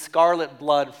blood, the scarlet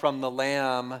blood from the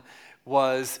lamb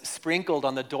was sprinkled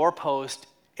on the doorpost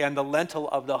and the lintel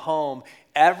of the home,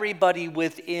 everybody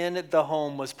within the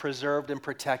home was preserved and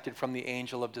protected from the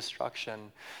angel of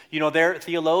destruction. You know, their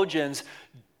theologians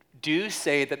do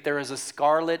say that there is a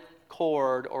scarlet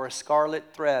cord or a scarlet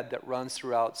thread that runs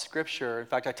throughout Scripture. In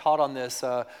fact, I taught on this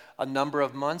a number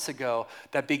of months ago,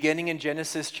 that beginning in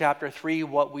Genesis chapter 3,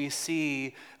 what we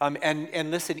see,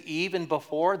 and listen, even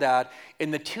before that,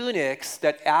 in the tunics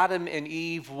that Adam and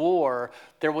Eve wore,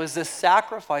 there was this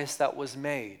sacrifice that was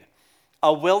made,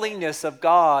 a willingness of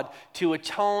God to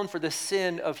atone for the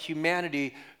sin of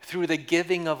humanity through the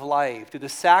giving of life, through the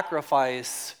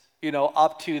sacrifice,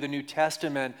 up to the New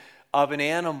Testament of an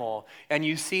animal. And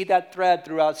you see that thread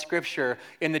throughout Scripture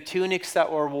in the tunics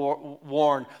that were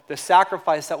worn, the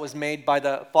sacrifice that was made by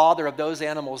the father of those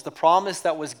animals, the promise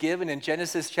that was given in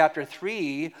Genesis chapter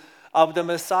 3 of the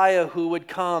Messiah who would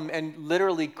come and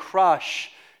literally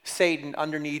crush Satan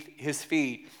underneath his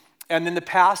feet. And then the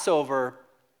Passover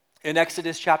in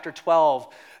Exodus chapter 12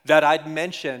 that I'd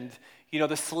mentioned,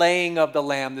 the slaying of the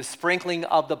lamb, the sprinkling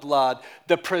of the blood,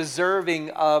 the preserving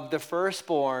of the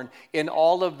firstborn in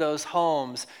all of those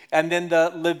homes, and then the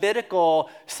Levitical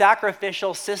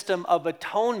sacrificial system of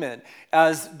atonement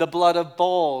as the blood of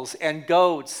bulls and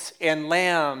goats and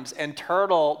lambs and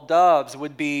turtle doves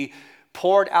would be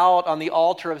poured out on the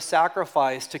altar of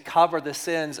sacrifice to cover the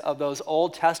sins of those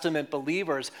Old Testament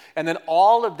believers, and then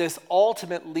all of this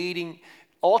ultimately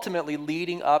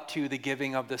leading up to the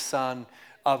giving of the Son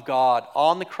of God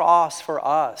on the cross for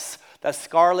us, that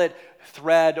scarlet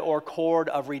thread or cord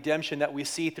of redemption that we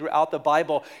see throughout the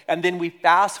Bible. And then we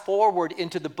fast forward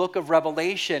into the book of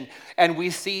Revelation, and we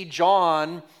see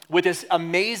John with this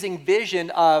amazing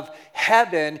vision of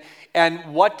heaven.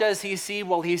 And what does he see?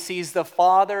 Well, he sees the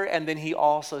Father, and then he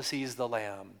also sees the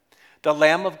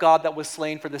Lamb of God that was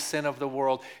slain for the sin of the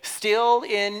world, still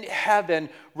in heaven,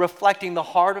 reflecting the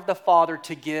heart of the Father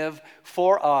to give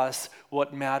for us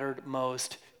what mattered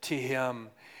most to him.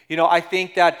 I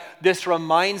think that this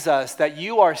reminds us that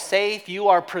you are safe, you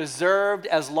are preserved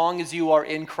as long as you are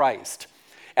in Christ.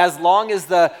 As long as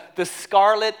the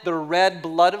scarlet, the red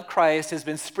blood of Christ has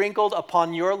been sprinkled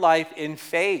upon your life in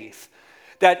faith.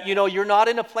 That, you're not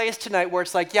in a place tonight where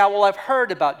it's like, yeah, well, I've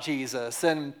heard about Jesus,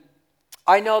 and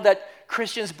I know that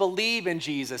Christians believe in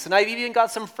Jesus, and I've even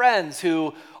got some friends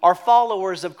who are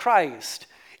followers of Christ,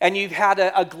 and you've had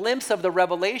a glimpse of the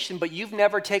revelation, but you've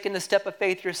never taken the step of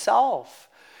faith yourself.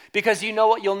 Because you know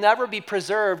what? You'll never be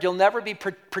preserved. You'll never be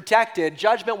protected.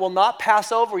 Judgment will not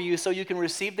pass over you so you can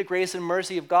receive the grace and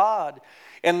mercy of God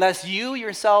unless you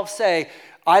yourself say,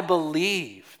 I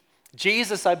believe.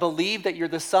 Jesus, I believe that you're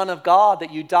the Son of God,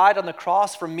 that you died on the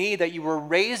cross for me, that you were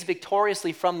raised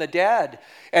victoriously from the dead.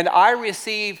 And I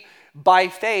receive by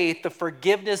faith the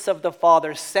forgiveness of the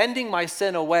Father, sending my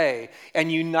sin away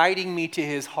and uniting me to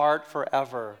his heart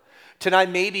forever. Tonight,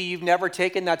 maybe you've never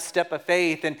taken that step of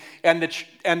faith, and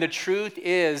the truth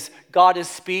is God is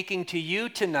speaking to you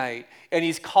tonight, and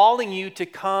he's calling you to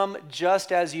come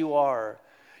just as you are.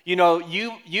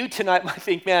 You tonight might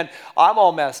think, man, I'm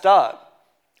all messed up.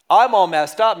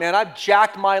 Man. I've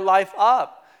jacked my life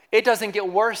up. It doesn't get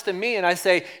worse than me. And I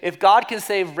say, if God can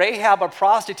save Rahab, a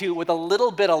prostitute, with a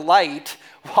little bit of light,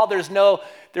 while there's no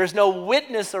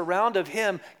witness around of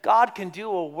him, God can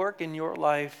do a work in your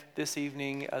life this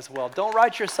evening as well. Don't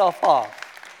write yourself off.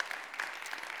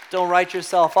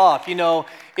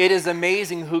 It is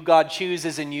amazing who God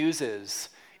chooses and uses.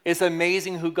 It's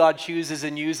amazing who God chooses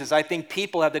and uses. I think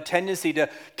people have the tendency to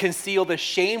conceal the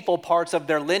shameful parts of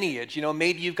their lineage.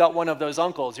 Maybe you've got one of those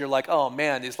uncles. You're like, oh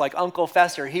man, it's like Uncle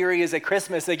Fester. Here he is at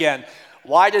Christmas again.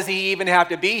 Why does he even have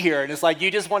to be here? And it's like you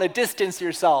just want to distance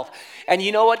yourself. And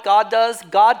you know what God does?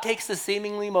 God takes the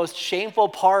seemingly most shameful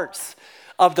parts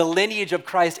of the lineage of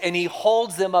Christ and he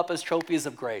holds them up as trophies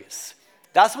of grace.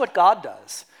 That's what God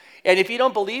does. And if you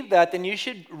don't believe that, then you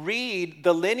should read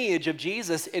the lineage of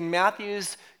Jesus in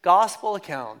Matthew's gospel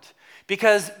account.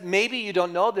 Because maybe you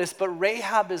don't know this, but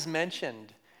Rahab is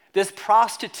mentioned. This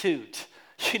prostitute,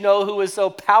 who was so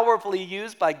powerfully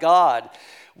used by God,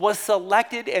 was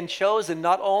selected and chosen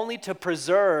not only to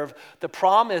preserve the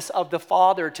promise of the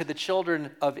Father to the children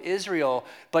of Israel,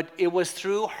 but it was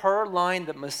through her line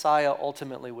that Messiah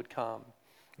ultimately would come.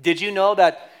 Did you know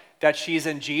that she's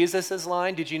in Jesus'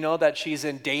 line? Did you know that she's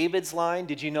in David's line?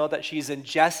 Did you know that she's in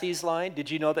Jesse's line? Did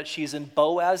you know that she's in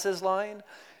Boaz's line?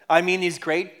 I mean, these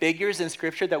great figures in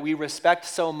Scripture that we respect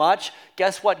so much.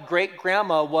 Guess what?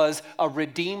 Great-grandma was a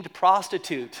redeemed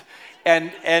prostitute.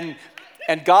 And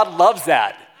God loves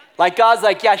that. Like, God's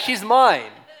like, yeah, she's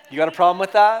mine. You got a problem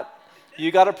with that?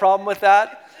 You got a problem with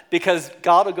that? Because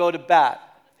God will go to bat.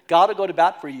 God will go to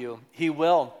bat for you. He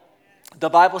will. The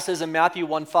Bible says in Matthew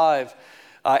 1:5,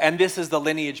 and this is the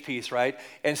lineage piece, right?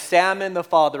 And Salmon, the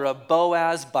father of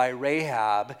Boaz by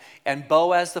Rahab, and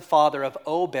Boaz, the father of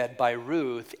Obed by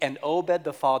Ruth, and Obed,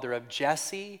 the father of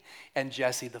Jesse, and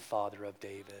Jesse, the father of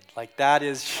David. Like that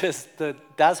is just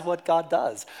that's what God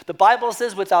does. The Bible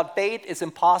says without faith, it's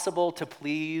impossible to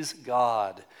please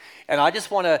God. And I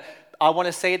want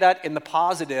to say that in the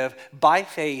positive, by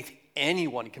faith,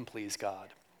 anyone can please God.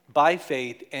 By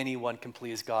faith, anyone can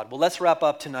please God. Well, let's wrap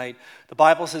up tonight. The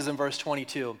Bible says in verse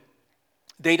 22,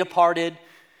 they departed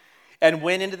and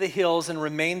went into the hills and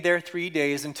remained there 3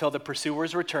 days until the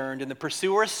pursuers returned. And the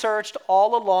pursuers searched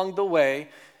all along the way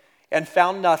and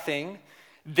found nothing.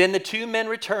 Then the two men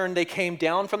returned. They came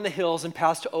down from the hills and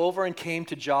passed over and came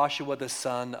to Joshua, the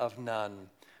son of Nun.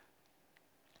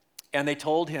 And they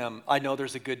told him, I know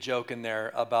there's a good joke in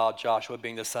there about Joshua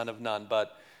being the son of Nun,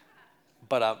 but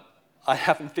I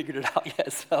haven't figured it out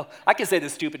yet, so I can say the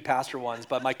stupid pastor ones,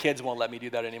 but my kids won't let me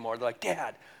do that anymore. They're like,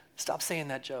 Dad, stop saying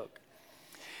that joke.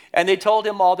 And they told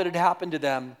him all that had happened to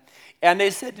them. And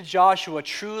they said to Joshua,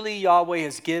 truly Yahweh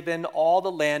has given all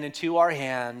the land into our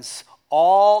hands,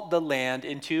 all the land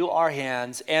into our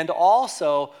hands, and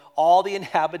also all the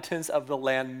inhabitants of the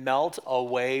land melt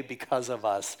away because of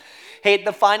us. Hey,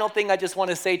 the final thing I just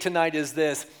want to say tonight is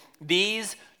this.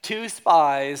 These two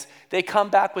spies, they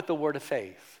come back with the word of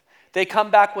faith. They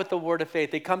come back with the word of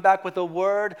faith. They come back with a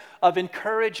word of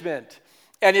encouragement.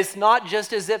 And it's not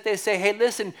just as if they say, hey,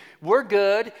 listen, we're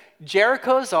good.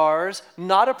 Jericho's ours,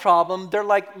 not a problem. They're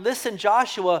like, listen,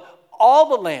 Joshua, all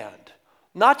the land,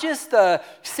 not just the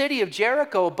city of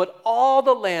Jericho, but all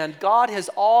the land. God has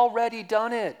already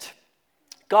done it.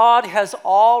 God has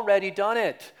already done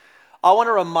it. I want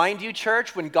to remind you,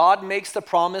 church, when God makes the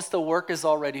promise, the work is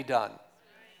already done.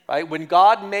 Right? When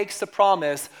God makes the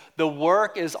promise, the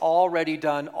work is already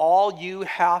done. All you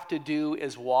have to do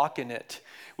is walk in it.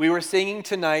 We were singing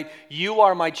tonight, you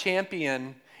are my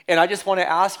champion. And I just want to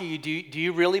ask you, do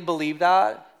you really believe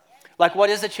that? Like, what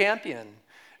is a champion?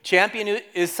 Champion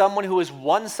is someone who has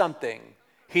won something.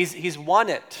 He's won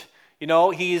it. You know,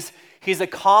 he's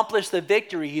accomplished the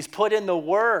victory. He's put in the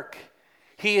work.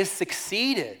 He has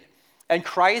succeeded. And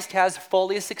Christ has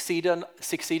fully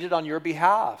succeeded on your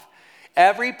behalf.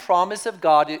 Every promise of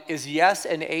God is yes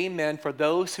and amen for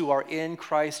those who are in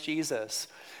Christ Jesus.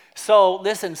 So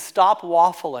listen, stop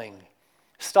waffling.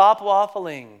 Stop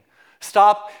waffling.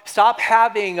 Stop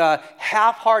having a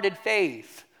half-hearted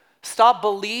faith. Stop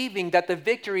believing that the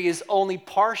victory is only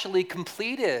partially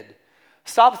completed.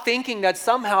 Stop thinking that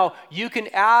somehow you can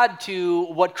add to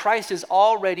what Christ has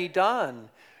already done.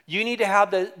 You need to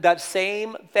have that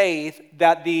same faith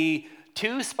that the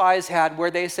two spies had where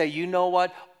they say, you know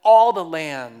what? All the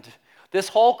land, this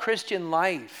whole Christian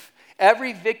life,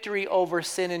 every victory over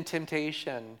sin and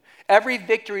temptation, every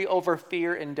victory over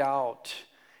fear and doubt,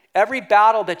 every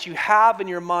battle that you have in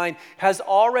your mind has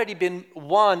already been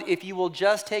won if you will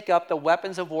just take up the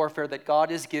weapons of warfare that God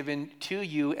has given to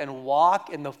you and walk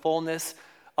in the fullness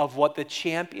of what the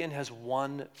champion has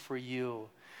won for you.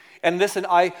 And listen,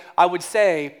 I would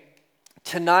say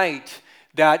tonight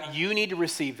that you need to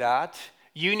receive that.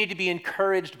 You need to be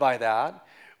encouraged by that.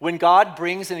 When God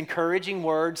brings an encouraging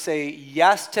word, say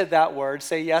yes to that word.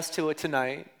 Say yes to it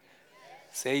tonight.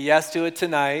 Say yes to it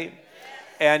tonight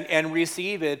and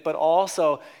receive it, but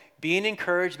also be an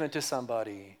encouragement to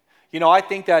somebody. You know, I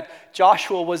think that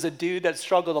Joshua was a dude that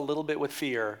struggled a little bit with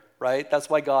fear, right? That's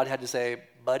why God had to say,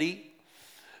 buddy,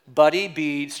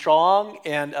 be strong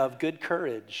and of good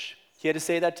courage. He had to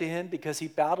say that to him because he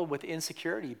battled with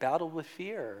insecurity, battled with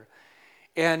fear.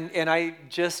 And I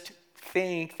just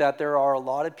think that there are a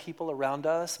lot of people around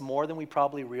us, more than we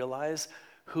probably realize,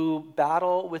 who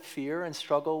battle with fear and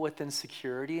struggle with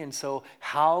insecurity. And so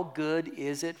how good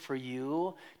is it for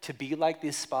you to be like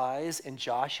these spies in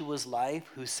Joshua's life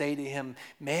who say to him,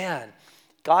 man,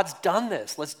 God's done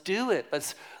this. Let's do it.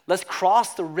 Let's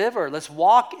cross the river. Let's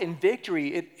walk in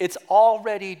victory. It's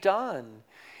already done.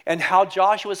 And how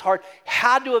Joshua's heart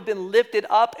had to have been lifted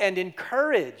up and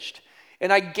encouraged.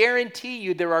 And I guarantee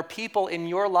you there are people in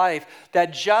your life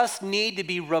that just need to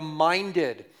be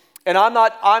reminded. And I'm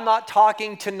not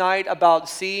talking tonight about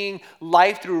seeing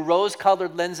life through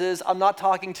rose-colored lenses. I'm not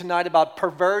talking tonight about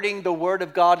perverting the word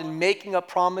of God and making up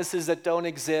promises that don't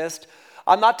exist.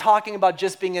 I'm not talking about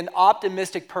just being an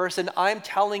optimistic person. I'm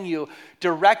telling you,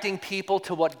 directing people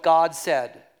to what God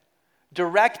said.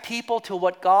 Direct people to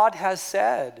what God has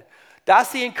said.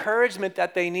 That's the encouragement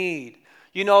that they need.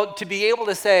 You know, to be able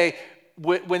to say,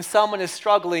 When someone is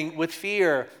struggling with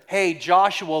fear, hey,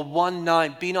 Joshua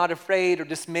 1:9, be not afraid or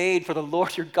dismayed, for the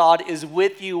Lord your God is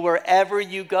with you wherever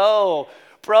you go.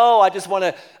 Bro,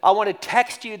 I want to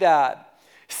text you that.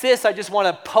 Sis, I just want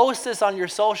to post this on your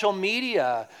social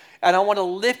media. And I want to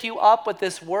lift you up with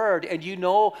this word. And you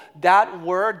know that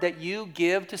word that you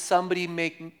give to somebody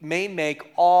may make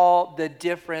all the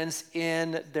difference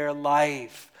in their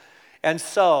life. And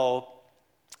so,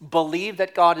 believe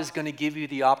that God is going to give you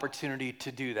the opportunity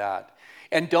to do that.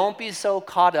 And don't be so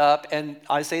caught up, and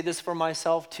I say this for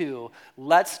myself too,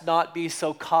 let's not be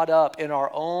so caught up in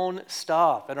our own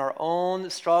stuff, in our own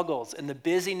struggles, in the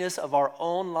busyness of our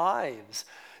own lives,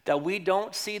 that we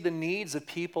don't see the needs of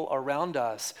people around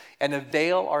us and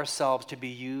avail ourselves to be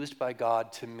used by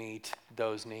God to meet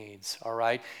those needs, all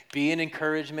right? Be an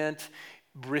encouragement.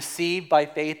 Receive by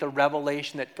faith the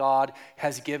revelation that God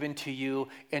has given to you,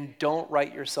 and don't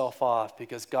write yourself off,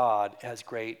 because God has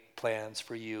great plans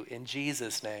for you. In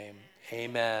Jesus' name,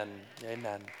 amen.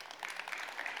 Amen.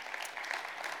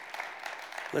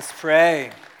 Let's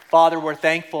pray. Father, we're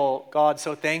thankful, God,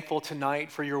 so thankful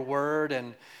tonight for your word,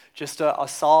 and just a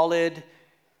solid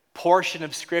portion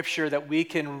of Scripture that we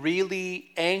can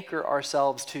really anchor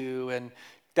ourselves to, and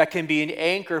that can be an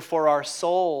anchor for our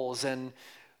souls and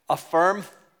a firm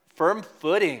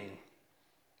footing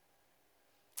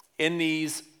in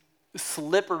these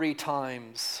slippery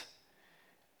times.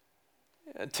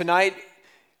 Tonight,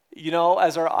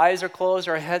 as our eyes are closed,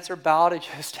 our heads are bowed, I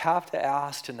just have to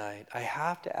ask tonight. I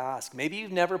have to ask. Maybe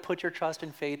you've never put your trust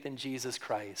and faith in Jesus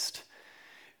Christ.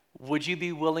 Would you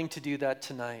be willing to do that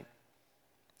tonight?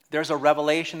 There's a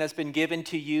revelation that's been given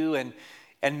to you, and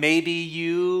maybe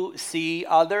you see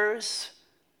others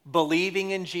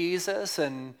believing in Jesus,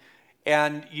 and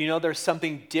there's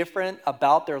something different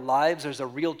about their lives. There's a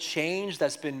real change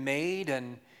that's been made,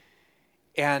 and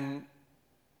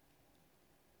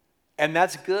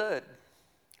that's good.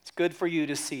 It's good for you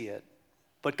to see it.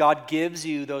 But God gives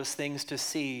you those things to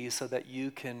see so that you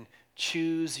can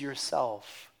choose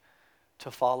yourself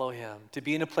to follow him, to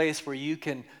be in a place where you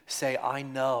can say, I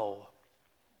know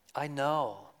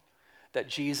that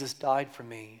Jesus died for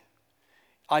me.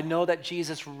 I know that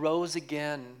Jesus rose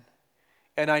again,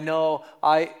 and I know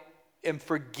I am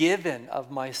forgiven of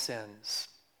my sins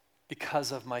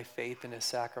because of my faith in his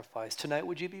sacrifice. Tonight,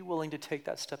 would you be willing to take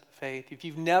that step of faith? If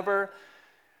you've never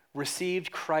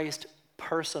received Christ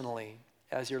personally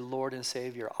as your Lord and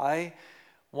Savior, I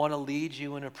want to lead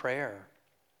you in a prayer.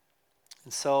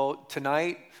 And so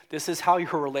tonight, this is how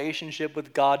your relationship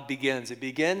with God begins. It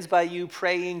begins by you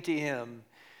praying to him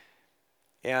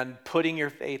and putting your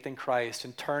faith in Christ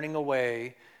and turning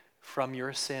away from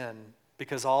your sin,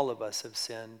 because all of us have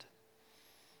sinned.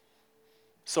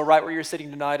 So right where you're sitting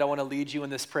tonight, I want to lead you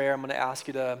in this prayer. I'm going to ask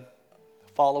you to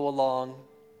follow along.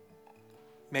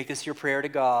 Make this your prayer to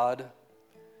God.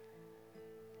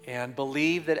 And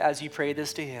believe that as you pray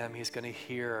this to him, he's going to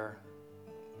hear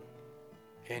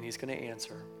and he's going to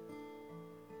answer.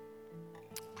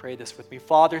 Pray this with me.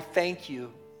 Father, thank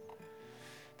you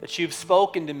that you've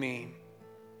spoken to me.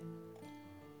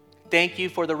 Thank you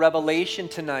for the revelation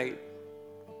tonight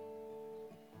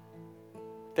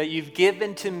that you've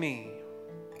given to me.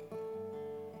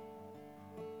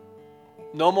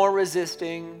 No more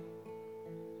resisting.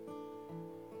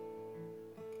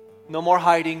 No more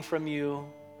hiding from you.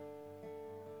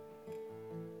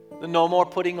 No more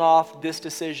putting off this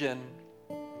decision.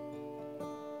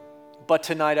 But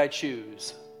tonight I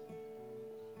choose.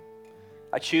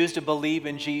 I choose to believe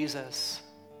in Jesus.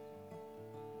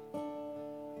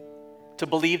 To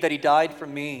believe that he died for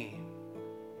me.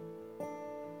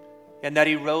 And that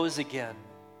he rose again.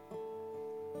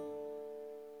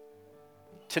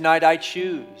 Tonight I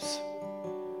choose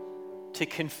to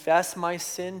confess my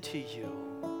sin to you.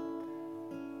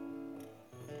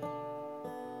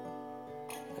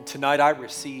 And tonight I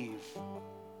receive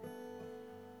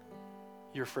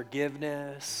your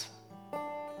forgiveness,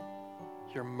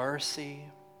 your mercy,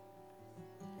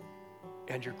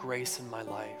 and your grace in my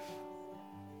life.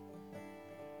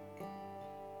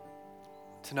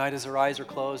 Tonight, as our eyes are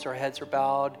closed, our heads are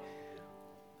bowed,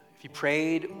 if you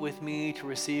prayed with me to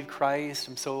receive Christ,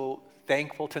 I'm so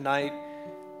thankful tonight.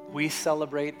 We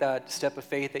celebrate that step of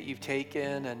faith that you've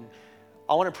taken, and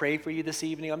I want to pray for you this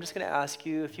evening. I'm just going to ask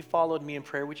you, if you followed me in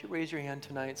prayer, would you raise your hand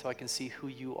tonight so I can see who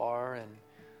you are and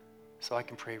so I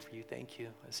can pray for you? Thank you.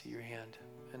 I see your hand,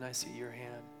 and I see your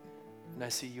hand, and I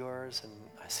see yours, and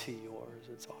I see yours.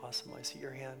 It's awesome. I see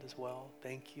your hand as well.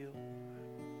 Thank you.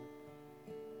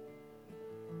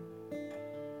 I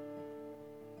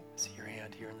see your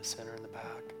hand here in the center in the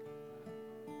back.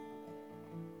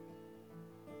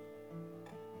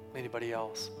 Anybody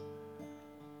else?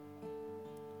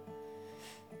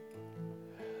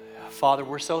 Father,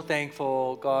 we're so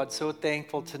thankful, God, so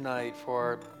thankful tonight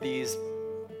for these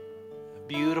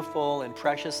beautiful and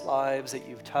precious lives that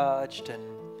you've touched. And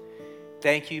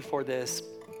thank you for this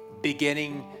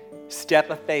beginning step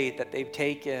of faith that they've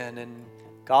taken. And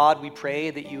God, we pray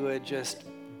that you would just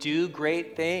do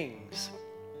great things,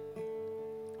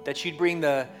 that you'd bring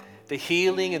the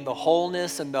healing and the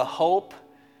wholeness and the hope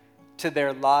to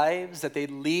their lives, that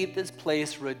they'd leave this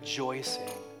place rejoicing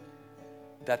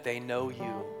that they know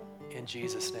you. In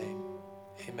Jesus' name,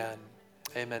 amen.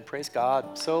 Amen. Praise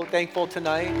God. So thankful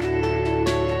tonight.